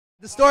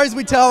The Stories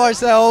We Tell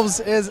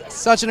Ourselves is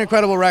such an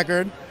incredible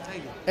record.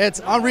 It's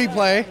on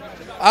replay.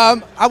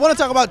 I want to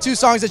talk about two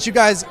songs that you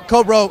guys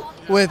co-wrote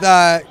with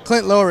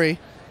Clint Lowery.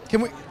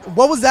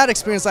 What was that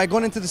experience like,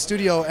 going into the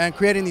studio and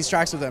creating these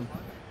tracks with him?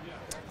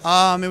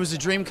 It was a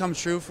dream come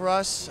true for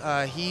us.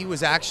 He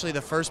was actually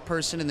the first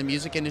person in the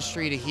music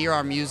industry to hear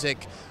our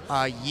music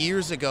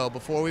years ago,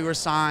 before we were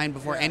signed,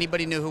 before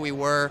anybody knew who we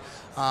were.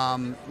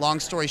 Long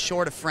story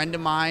short, a friend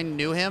of mine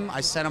knew him.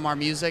 I sent him our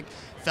music,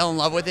 fell in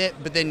love with it,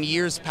 but then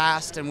years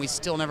passed and we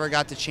still never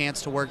got the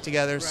chance to work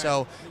together. Right.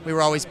 So we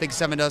were always big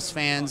Sevendust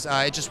fans.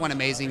 It just went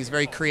amazing. He's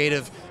very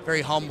creative,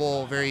 very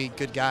humble, very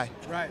good guy.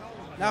 Right.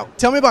 Now,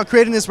 tell me about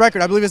creating this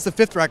record. I believe it's the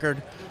 5th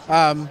record,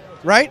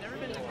 right?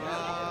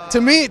 To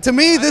me,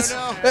 this.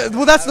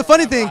 Well, that's the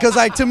funny thing, because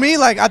to me,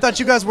 I thought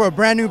you guys were a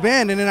brand new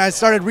band, and then I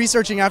started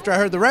researching after I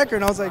heard the record,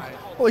 and I was like,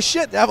 holy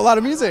shit, they have a lot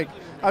of music.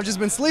 I've just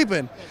been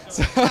sleeping.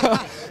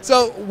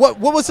 So what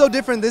was so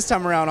different this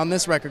time around on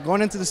this record,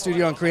 going into the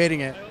studio and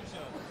creating it?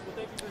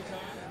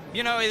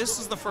 You know, this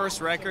is the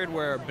first record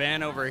where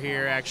Ben over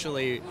here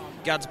actually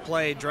got to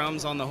play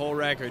drums on the whole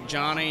record.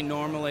 Johnny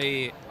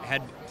normally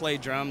had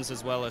played drums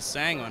as well as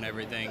sang on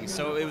everything,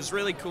 so it was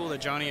really cool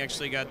that Johnny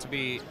actually got to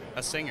be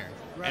a singer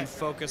and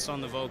focus on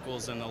the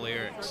vocals and the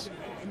lyrics.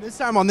 And this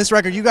time on this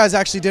record, you guys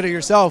actually did it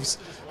yourselves.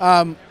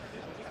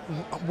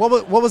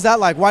 What was that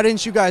like? Why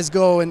didn't you guys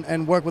go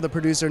and work with a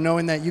producer,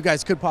 knowing that you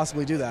guys could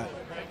possibly do that?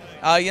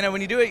 You know,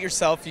 when you do it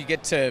yourself, you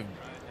get to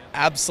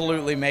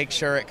absolutely make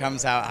sure it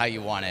comes out how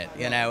you want it,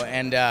 you know,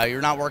 and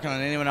you're not working on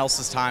anyone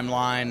else's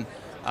timeline.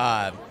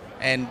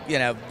 And, you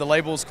know, the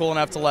label's cool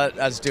enough to let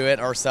us do it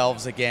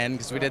ourselves again,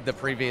 because we did the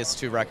previous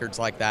 2 records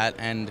like that.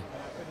 And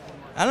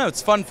I don't know,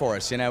 it's fun for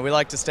us, you know. We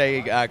like to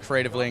stay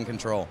creatively in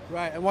control.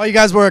 Right, and while you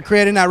guys were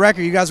creating that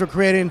record, you guys were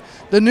creating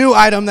the new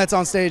item that's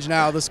on stage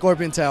now, the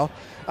Scorpion Tail.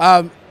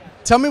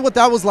 Tell me what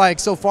that was like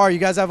so far. You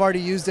guys have already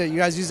used it. You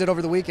guys used it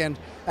over the weekend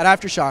at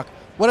Aftershock.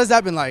 What has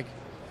that been like?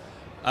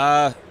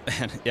 Yeah,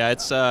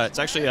 it's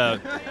actually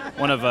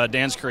one of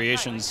Dan's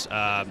creations.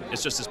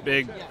 It's just this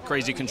big,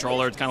 crazy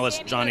controller. It kind of lets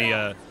Johnny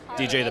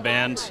DJ the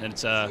band, and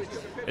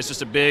it's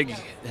just a big,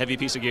 heavy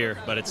piece of gear,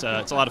 but it's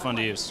a lot of fun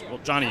to use. Well,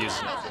 Johnny uses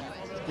it.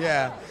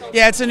 Yeah,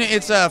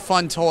 it's a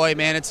fun toy,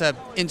 man. It's an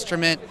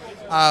instrument.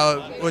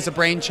 It was a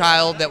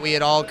brainchild that we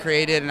had all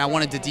created, and I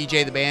wanted to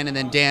DJ the band, and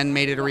then Dan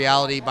made it a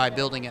reality by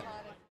building it.